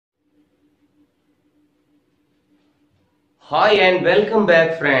Hi and welcome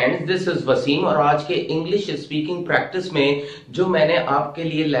back friends, this is Wasim. और आज के इंग्लिश स्पीकिंग प्रैक्टिस में जो मैंने आपके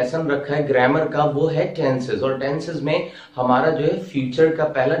लिए लेसन रखा है ग्रामर का, वो है टेंसेस। और टेंसेस में हमारा जो है फ्यूचर का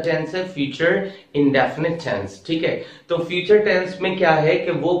पहला टेंस है फ्यूचर इंडेफिनिट टेंस। ठीक है, तो फ्यूचर टेंस में क्या है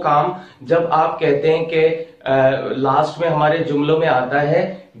कि वो काम जब आप कहते हैं कि लास्ट में हमारे जुमलों में आता है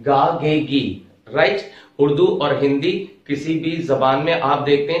गागेगी, राइट। उर्दू और हिंदी किसी भी जबान में आप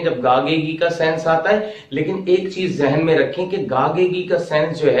देखते हैं जब गागेगी का सेंस आता है, लेकिन एक चीज जहन में रखें कि गागेगी का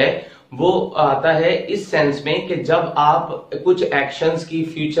सेंस जो है वो आता है इस सेंस में कि जब आप कुछ एक्शंस की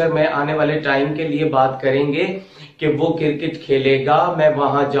फ्यूचर में आने वाले टाइम के लिए बात करेंगे कि वो क्रिकेट खेलेगा, मैं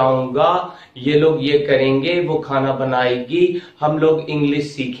वहां जाऊंगा, ये लोग ये करेंगे, वो खाना बनाएगी, हम लोग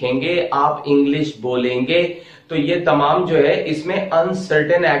इंग्लिश सीखेंगे, आप इंग्लिश बोलेंगे। तो ये तमाम जो है इसमें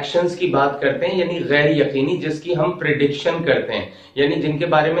अनसर्टेन एक्शंस की बात करते हैं, यानी गैर यकीनी, जिसकी हम प्रिडिक्शन करते हैं, यानी जिनके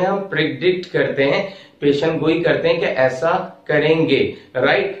बारे में हम प्रिडिक्ट करते हैं, पेशन गोई करते हैं कि ऐसा करेंगे,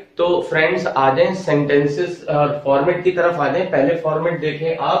 राइट। तो फ्रेंड्स आ जाएं सेंटेंसेस और फॉर्मेट की तरफ आ जाएं। पहले फॉर्मेट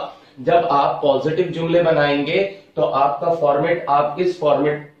देखें आप, जब आप पॉजिटिव जुमले बनाएंगे तो आपका फॉर्मेट आप इस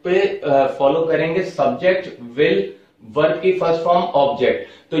फॉर्मेट पे फॉलो करेंगे, सब्जेक्ट, विल, वर्ब की फर्स्ट फॉर्म, ऑब्जेक्ट।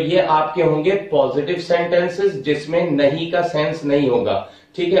 तो ये आपके होंगे पॉजिटिव सेंटेंसेस जिसमें नहीं का सेंस नहीं होगा,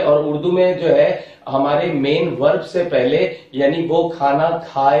 ठीक है। और उर्दू में जो है हमारे मेन वर्ब से पहले, यानी वो खाना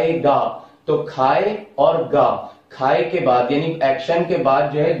खाएगा, तो खाए और गा, खाए के बाद यानी एक्शन के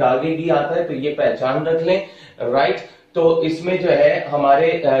बाद जो है गागेगी आता है, तो ये पहचान रख लें, राइट। तो इसमें जो है हमारे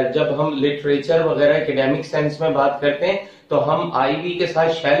जब हम लिटरेचर वगैरह एकेडमिक सेंस में बात करते हैं तो हम आई वी के साथ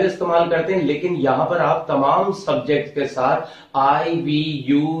शैल इस्तेमाल करते हैं, लेकिन यहां पर आप तमाम सब्जेक्ट के साथ आई, we,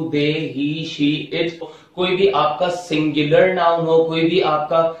 you, they, he, she, it, कोई भी आपका सिंगुलर नाउन हो, कोई भी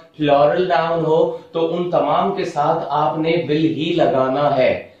आपका प्लूरल नाउन हो, तो उन तमाम के साथ आपने विल ही लगाना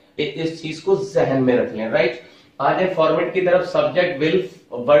है। इस चीज को जहन में रख लें, राइट। आ जाए फॉर्मेट की तरफ, सब्जेक्ट, विल,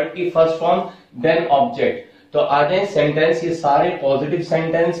 वर्ब की फर्स्ट फॉर्म, देन ऑब्जेक्ट। तो आ जाए सेंटेंस, ये सारे पॉजिटिव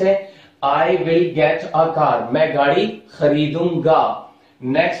सेंटेंस है। I will get a car, मैं गाड़ी खरीदूंगा।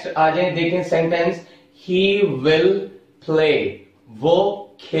 नेक्स्ट आ जाए देखें सेंटेंस, ही विल प्ले, वो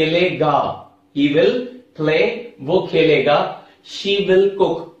खेलेगा, ही विल प्ले, वो खेलेगा। शी विल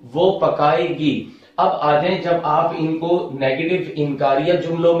कुक, वो पकाएगी। अब आ जाए जब आप इनको नेगेटिव इनकारिया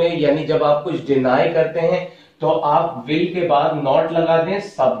जुमलों में, यानी जब आप कुछ डिनाई करते हैं तो आप विल के बाद नॉट लगा दें,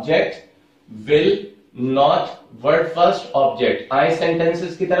 subject, will, not, word first, object. I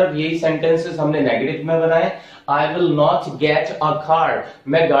sentences की तरफ, यही सेंटेंसेस हमने नेगेटिव में बनाए। I will not get a car,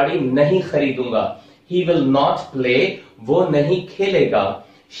 मैं गाड़ी नहीं खरीदूंगा। ही विल नॉट प्ले, वो नहीं खेलेगा।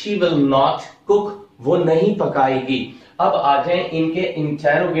 शी विल नॉट कुक, वो नहीं पकाएगी। अब आ जाए इनके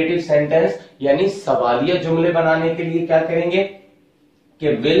इंटेरोगेटिव सेंटेंस, यानी सवालिया जुमले बनाने के लिए क्या करेंगे कि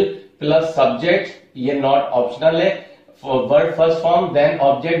विल प्लस सब्जेक्ट, ये नॉट ऑप्शनल है, word first form, then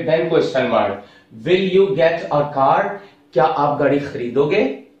object, then question mark. Will you get a car, क्या आप गाड़ी खरीदोगे।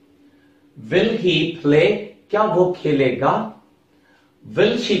 विल ही प्ले, क्या वो खेलेगा।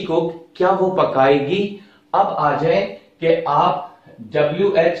 विल शी कुक, क्या वो पकाएगी। अब आ जाए कि आप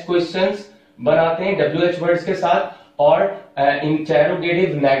WH क्वेश्चंस बनाते हैं WH वर्ड्स के साथ, और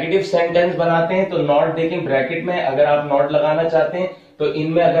इंटेरोगेटिव नेगेटिव सेंटेंस बनाते हैं। तो नॉट देखें ब्रैकेट में, अगर आप नॉट लगाना चाहते हैं तो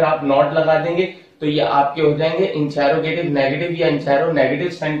इनमें अगर आप नॉट लगा देंगे तो ये आपके हो जाएंगे इंटेरोगेटिव नेगेटिव या intero negative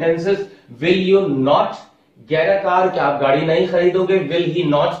sentences. Will you not get a car, क्या आप गाड़ी नहीं खरीदोगे। विल ही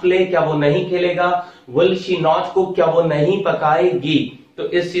नॉट प्ले, क्या वो नहीं खेलेगा। विल शी नॉट कुक, क्या वो नहीं पकाएगी। तो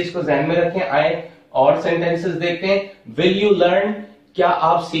इस चीज को ध्यान में रखें। आए और सेंटेंसेस देखते हैं। विल यू लर्न, क्या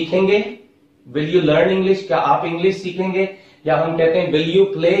आप सीखेंगे। विल यू लर्न इंग्लिश, क्या आप इंग्लिश सीखेंगे। या हम कहते हैं विल यू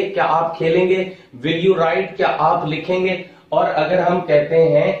प्ले, क्या आप खेलेंगे। विल यू राइट, क्या आप लिखेंगे। और अगर हम कहते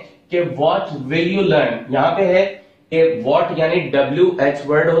हैं कि व्हाट विल यू लर्न, यहां पे है कि व्हाट यानी WH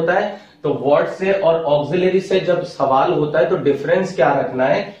वर्ड होता है, तो व्हाट से और ऑक्सिलरी से जब सवाल होता है तो डिफरेंस क्या रखना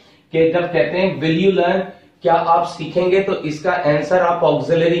है कि जब कहते हैं विल यू लर्न, क्या आप सीखेंगे, तो इसका आंसर आप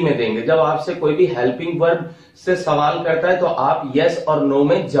ऑक्सिलरी में देंगे। जब आपसे कोई भी हेल्पिंग वर्ब से सवाल करता है तो आप यस और नो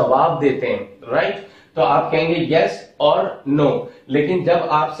में जवाब देते हैं, राइट। तो आप कहेंगे यस और नो। लेकिन जब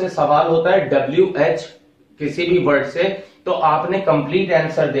आपसे सवाल होता है WH किसी भी वर्ड से, तो आपने कंप्लीट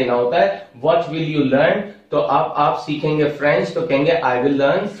आंसर देना होता है। व्हाट विल यू लर्न, तो आप सीखेंगे फ्रेंच, तो कहेंगे I will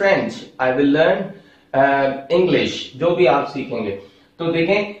learn French, I will learn English, जो भी आप सीखेंगे। तो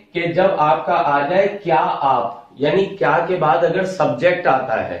देखें कि जब आपका आ जाए क्या आप, यानी क्या के बाद अगर सब्जेक्ट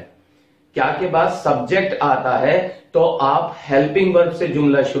आता है, क्या के बाद सब्जेक्ट आता है, तो आप हेल्पिंग वर्ब से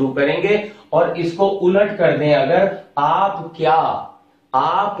जुमला शुरू करेंगे। और इसको उलट कर दें, अगर आप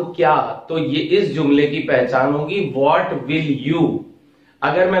क्या, तो ये इस जुमले की पहचान होगी व्हाट विल यू।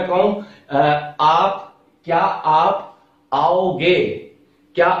 अगर मैं कहूं आप क्या आप आओगे,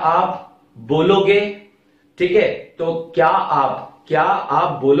 क्या आप बोलोगे, ठीक है। तो क्या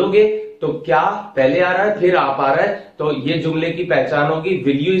आप बोलोगे, तो क्या पहले आ रहा है फिर आप आ रहा है, तो ये जुमले की पहचान होगी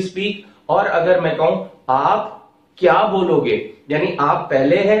विल यू स्पीक। और अगर मैं कहूं आप क्या बोलोगे, यानी आप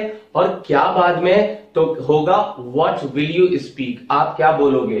पहले है और क्या बाद में है, तो होगा व्हाट विल यू स्पीक, आप क्या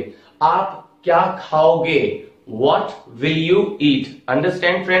बोलोगे, आप क्या खाओगे, what will you eat.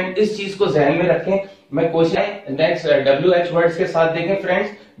 Understand friend, इस चीज को ध्यान में रखें। मैं क्वेश्चन नेक्स्ट WH वर्ड्स के साथ देखें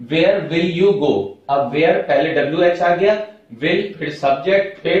friends. Where will you go, अब वेयर पहले WH आ गया, विल फिर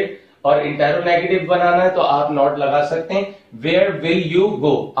सब्जेक्ट फिर और इंटेरोनेगेटिव बनाना है तो आप नॉट लगा सकते हैं। वेयर विल यू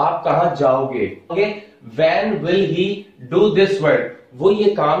गो, आप कहां जाओगे। When will he do this work, वो ये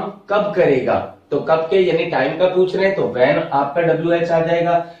काम कब करेगा, तो कब के यानी टाइम का पूछ रहे हैं तो व्हेन आपका WH आ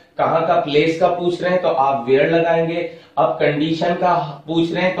जाएगा। कहां का प्लेस का पूछ रहे हैं तो आप वेयर लगाएंगे। अब कंडीशन का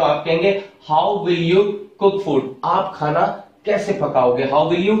पूछ रहे हैं तो आप कहेंगे how will you cook food, आप खाना कैसे पकाओगे। How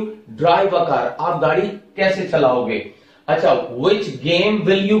will you drive a car, आप गाड़ी कैसे चलाओगे। अच्छा, which game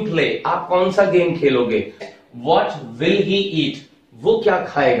will you play, आप कौन सा गेम खेलोगे। व्हाट विल ही ईट, वो क्या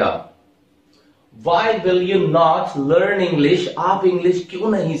खाएगा। Y will you not learn English, आप इंग्लिश क्यों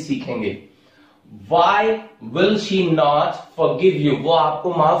नहीं सीखेंगे। Y will she not forgive you, वो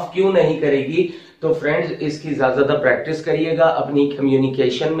आपको माफ क्यों नहीं करेगी। तो फ्रेंड्स, इसकी ज्यादा प्रैक्टिस करिएगा, अपनी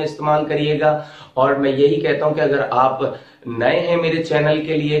कम्युनिकेशन में इस्तेमाल करिएगा। और मैं यही कहता हूं कि अगर आप नए हैं मेरे चैनल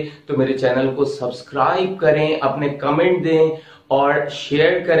के लिए तो मेरे चैनल को सब्सक्राइब करें, अपने कमेंट दें और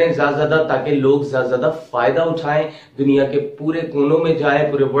शेयर करें ज्यादा, ताकि लोग ज्यादा फायदा उठाएं, दुनिया के पूरे कोनों में जाए,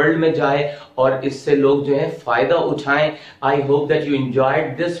 पूरे वर्ल्ड में जाए और इससे लोग जो है फायदा उठाएं। I hope that you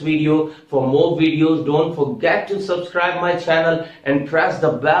enjoyed this video. For more videos don't forget to subscribe my channel and press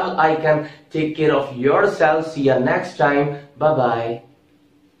the bell icon. Take care of yourself, C you next time, bye bye.